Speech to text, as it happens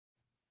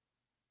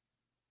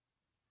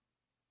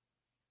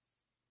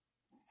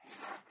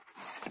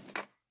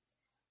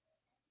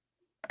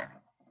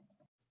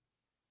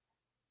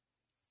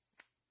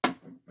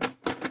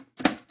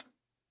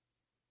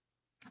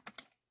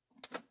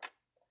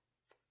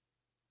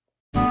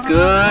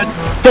Good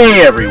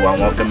day, everyone.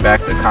 Welcome back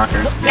to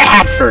Conker's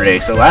Saturday.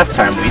 So last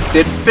time we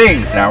did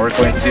things. Now we're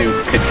going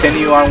to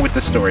continue on with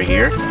the story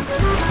here.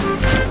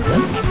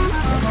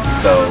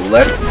 So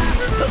let's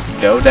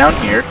go down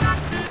here.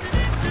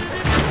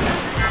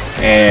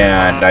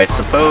 And I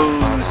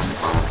suppose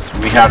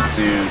we have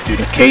to do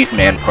the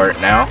caveman part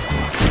now.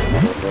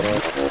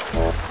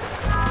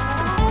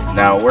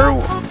 Now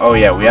oh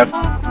yeah, we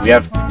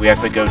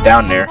have to go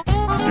down there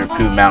through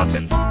Pooh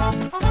Mountain.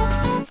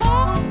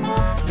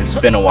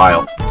 It's been a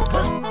while.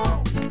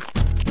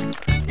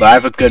 But I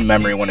have a good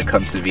memory when it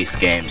comes to these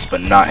games, but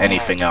not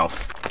anything else.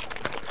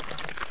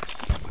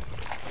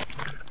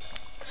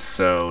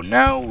 So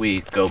now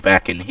we go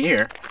back in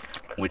here,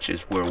 which is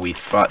where we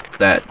fought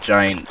that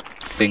giant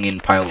singing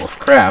pile of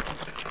crap.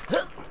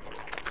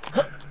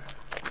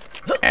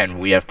 And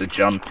we have to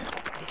jump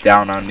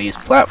down on these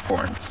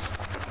platforms.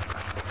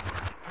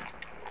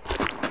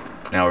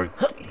 Now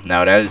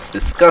that is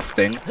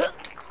disgusting,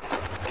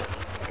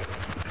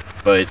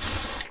 but it's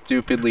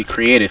stupidly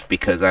creative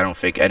because I don't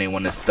think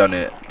anyone has done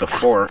it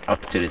before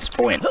up to this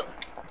point.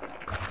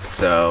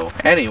 So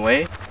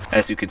anyway,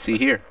 as you can see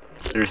here,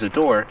 there's a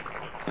door.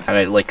 I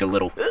mean, like a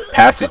little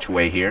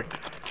passageway here,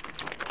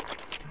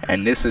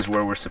 and this is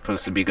where we're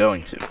supposed to be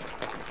going to.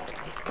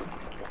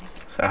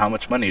 So how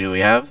much money do we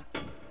have?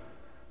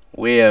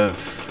 We have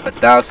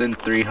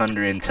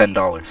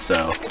 $1,310,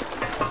 so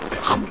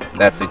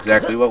that's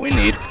exactly what we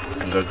need.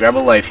 I'm gonna grab a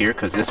life here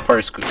because this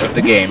part of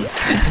the game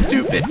is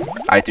stupid.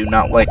 I do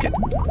not like it.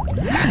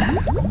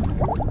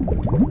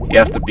 You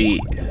have to be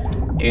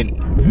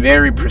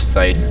very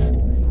precise.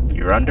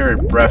 You're under a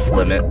breath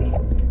limit.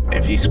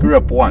 If you screw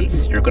up once,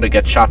 you're gonna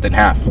get chopped in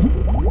half.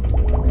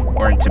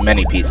 Or into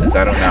many pieces,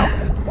 I don't know.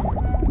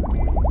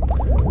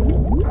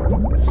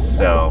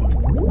 So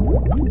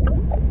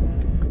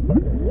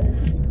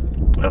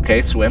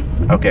okay, swim.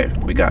 Okay,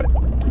 we got it.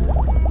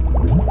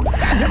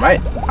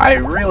 I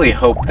really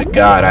hope to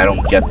God I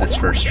don't get this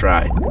first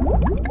try.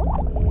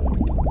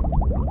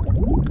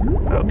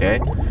 Okay,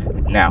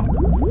 now.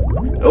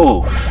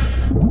 Oh,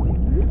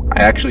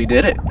 I actually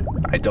did it.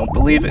 I don't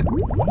believe it.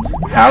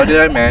 How did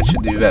I manage to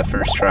do that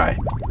first try?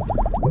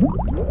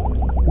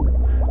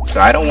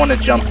 So I don't want to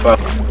jump up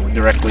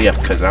directly up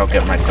because I'll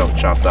get myself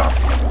chopped off.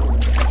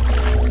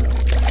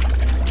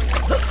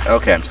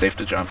 Okay, I'm safe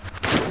to jump.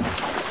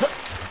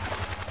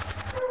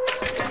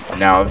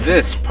 Now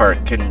this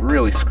part can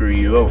really screw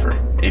you over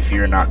if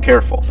you're not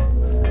careful.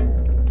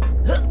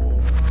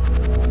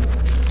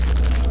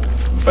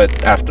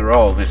 But after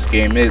all, this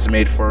game is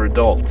made for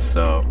adults,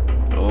 so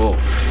oh,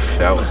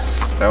 that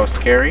was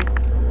scary.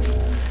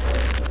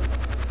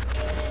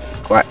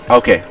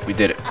 Okay, we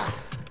did it.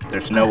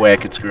 There's no way I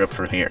could screw up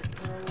from here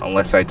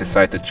unless I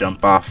decide to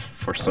jump off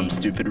for some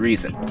stupid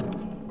reason.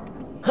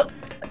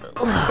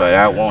 But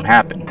that won't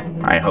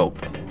happen, I hope.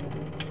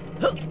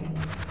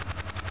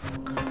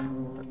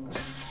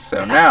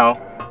 So now,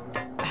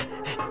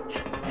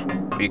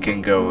 we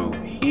can go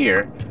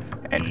here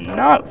and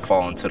not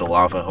fall into the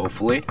lava,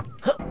 hopefully.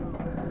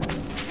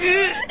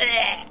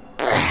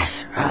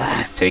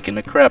 Taking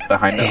the crap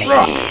behind that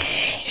rock.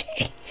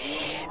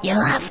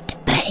 You'll have to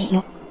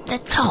pay the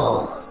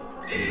toll.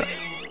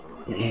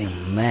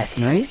 That's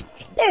nice.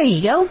 There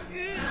you go.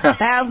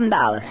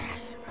 $1,000.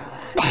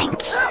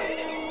 Thanks.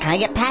 Can I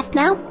get past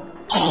now?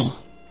 Hey,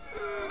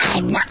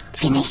 I'm not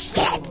finished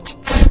yet.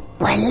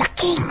 We're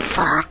looking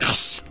for a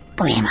squirrel.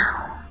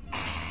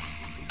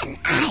 And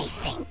I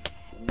think,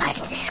 by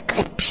the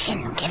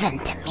description given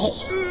to me,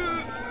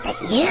 that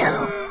you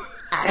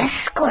are a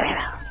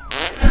squirrel.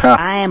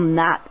 I am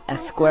not a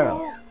squirrel.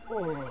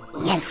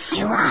 Yes,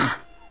 you are.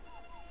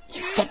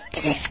 You fit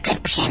the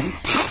description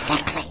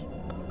perfectly.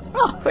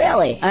 Oh,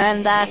 really?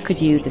 And could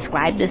you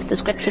describe this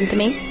description to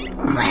me?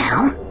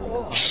 Well,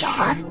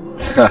 short,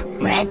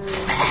 red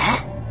fur,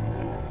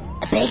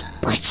 a big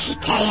bushy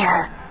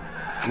tail,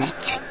 and a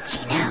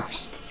twitchy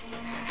nose.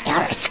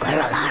 You're a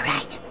squirrel, all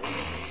right.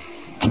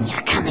 And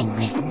you're coming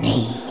with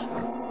me.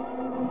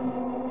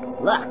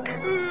 Look,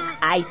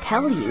 I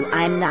tell you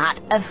I'm not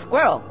a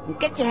squirrel.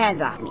 Get your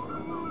hands off me.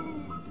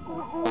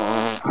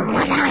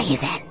 What are you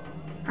then?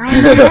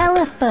 I'm an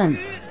elephant.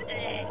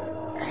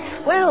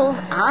 Squirrels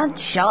aren't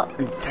short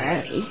and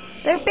furry.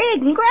 They're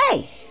big and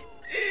gray.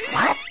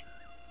 What?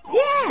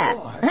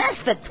 Yeah,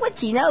 that's the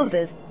twitchy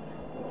noses.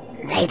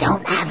 They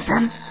don't have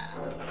them?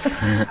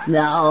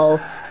 No,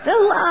 they're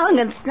long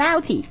and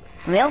snouty.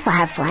 And they also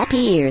have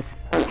flappy ears.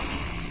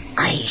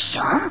 Are you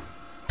sure?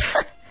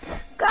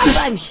 God,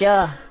 I'm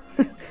sure.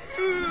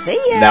 See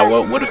ya. Now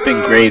what would have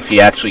been great if he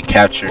actually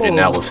captured an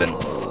elephant?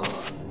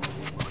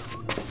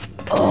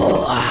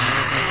 Oh,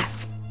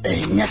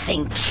 there's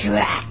nothing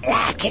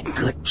like a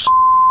good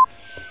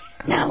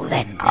Now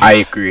then. I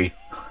agree.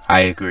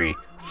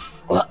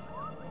 What?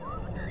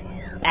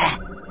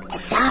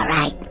 It's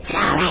alright,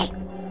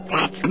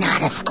 That's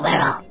not a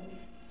squirrel.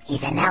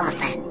 He's an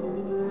elephant.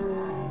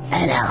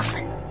 An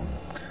elephant.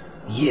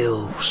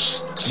 You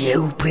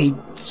stupid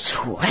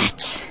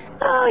twat.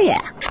 Oh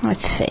yeah,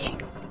 let's see.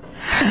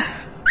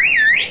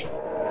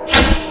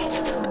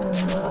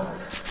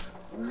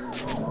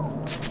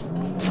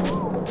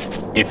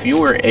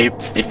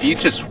 if you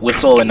just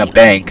whistle in a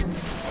bank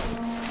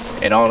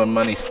and all the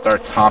money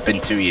starts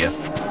hopping to you.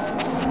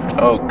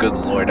 Oh, good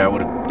lord,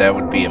 that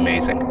would be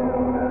amazing.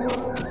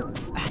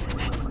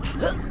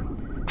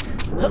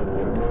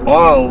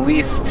 Well, at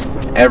least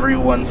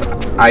everyone's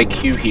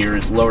IQ here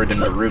is lower than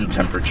the room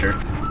temperature.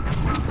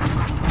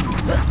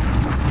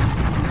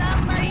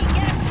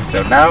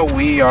 So now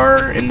we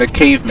are in the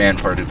caveman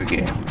part of the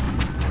game.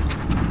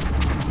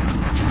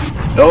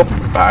 Nope,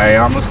 I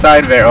almost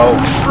died there. Oh,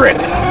 frick.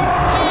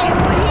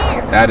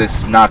 That is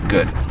not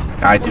good.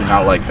 I do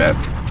not like that.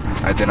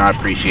 I do not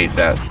appreciate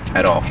that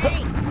at all.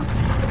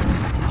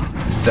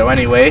 So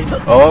anyway,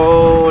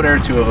 oh, there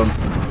are two of them.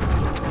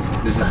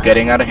 This is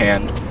getting out of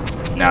hand.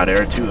 Now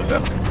there are two of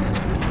them.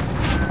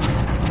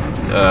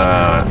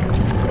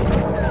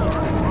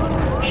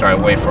 Should I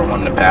wait for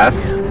one to pass?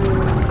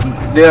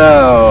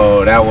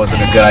 No, that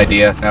wasn't a good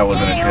idea. That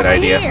wasn't a good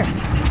idea.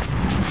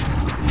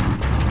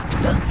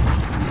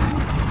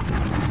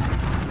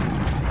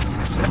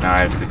 So now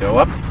I have to go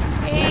up.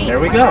 And there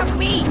we go.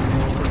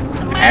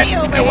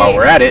 And while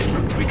we're at it,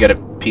 we get a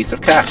piece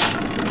of cash.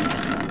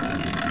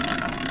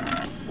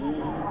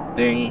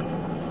 Ding.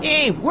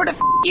 Hey, where the f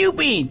you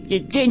been, you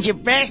ginger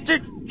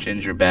bastard?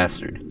 Ginger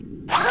bastard.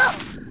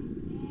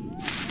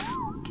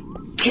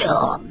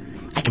 Cool.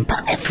 I can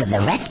put this with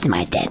the rest of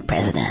my dead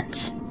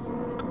presidents.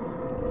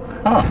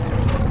 Huh.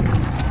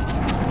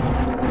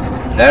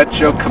 That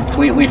joke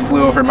completely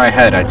flew over my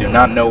head. I do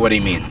not know what he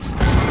means.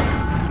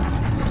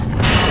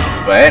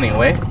 But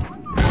anyway.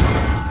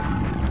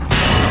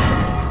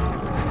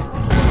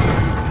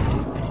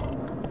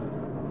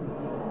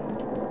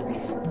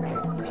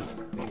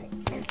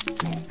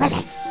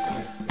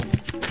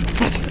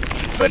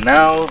 But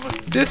now,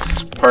 this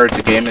part of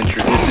the game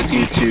introduces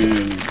you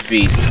to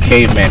the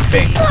caveman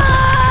thing.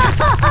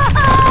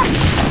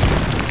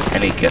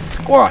 And he gets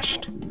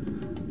squashed.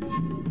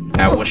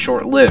 That was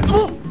short-lived.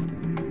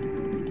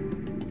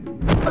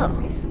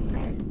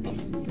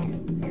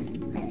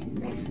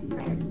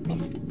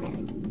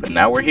 But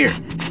now we're here.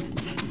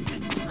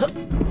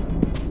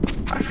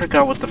 I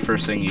forgot what the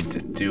first thing you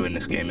do in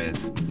this game is.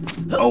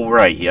 Oh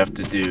right, you have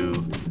to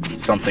do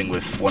something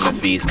with one of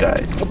these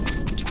guys.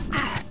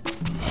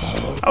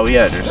 Oh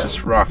yeah, there's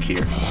this rock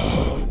here.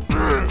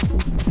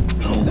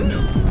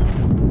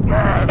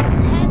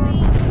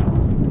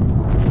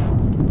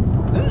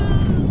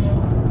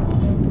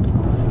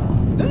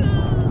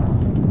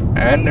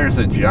 And there's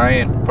a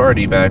giant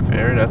party back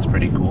there, that's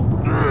pretty cool.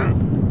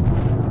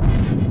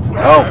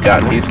 Oh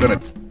god, he's gonna...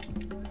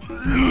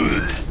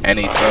 And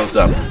he throws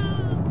up.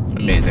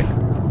 Amazing.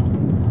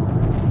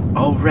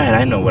 Oh right,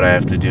 I know what I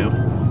have to do.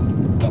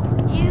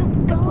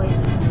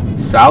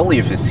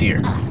 Salif is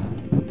here.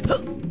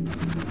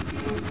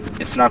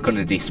 It's not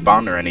gonna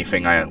despawn or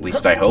anything, at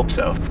least I hope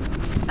so.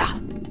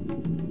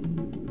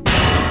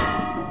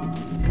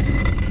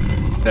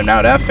 So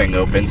now that thing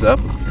opens up.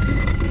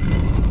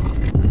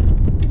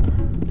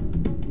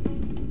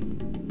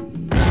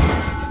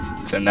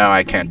 So now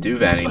I can't do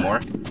that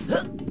anymore.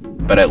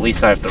 But at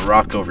least I have the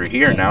rock over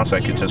here now, so I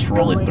can just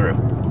roll it through.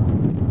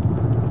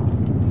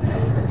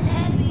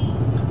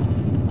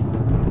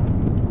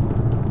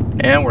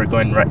 And we're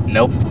going right...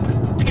 Nope.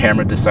 The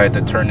camera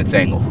decided to turn its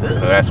angle. So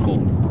that's cool.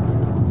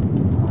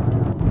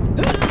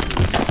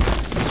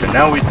 So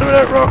now we throw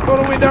that rock all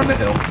the way down the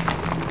hill.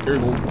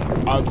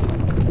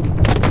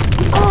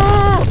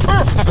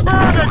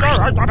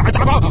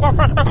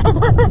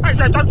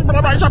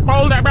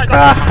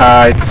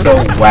 Haha, it's so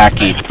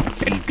wacky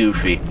and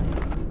goofy.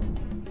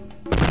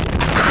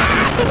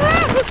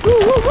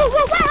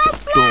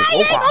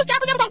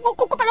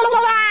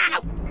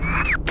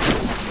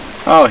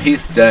 Oh,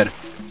 he's dead.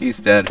 He's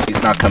dead.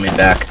 He's not coming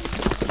back.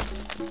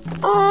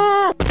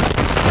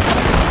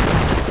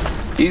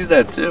 He's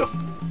dead too.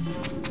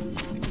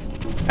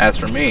 As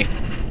for me,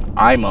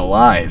 I'm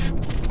alive.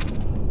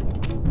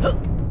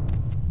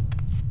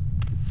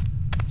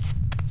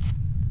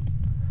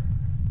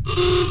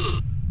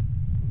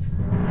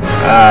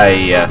 Ah,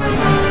 yes.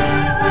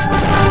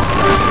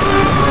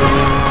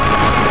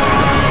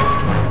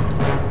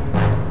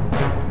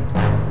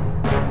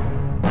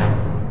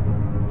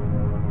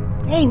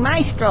 Hey,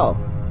 Maestro.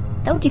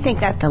 Don't you think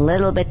that's a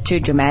little bit too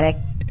dramatic?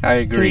 I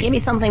agree. Can you give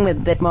me something with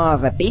a bit more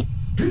of a beat?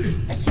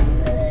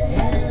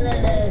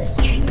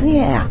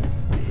 Yeah,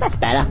 that's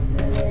better.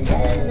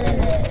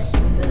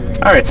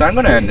 Alright, so I'm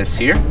gonna end this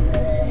here.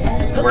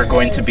 We're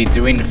going to be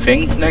doing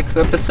things next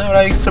episode,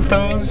 I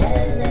suppose.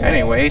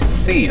 Anyway,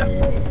 see ya.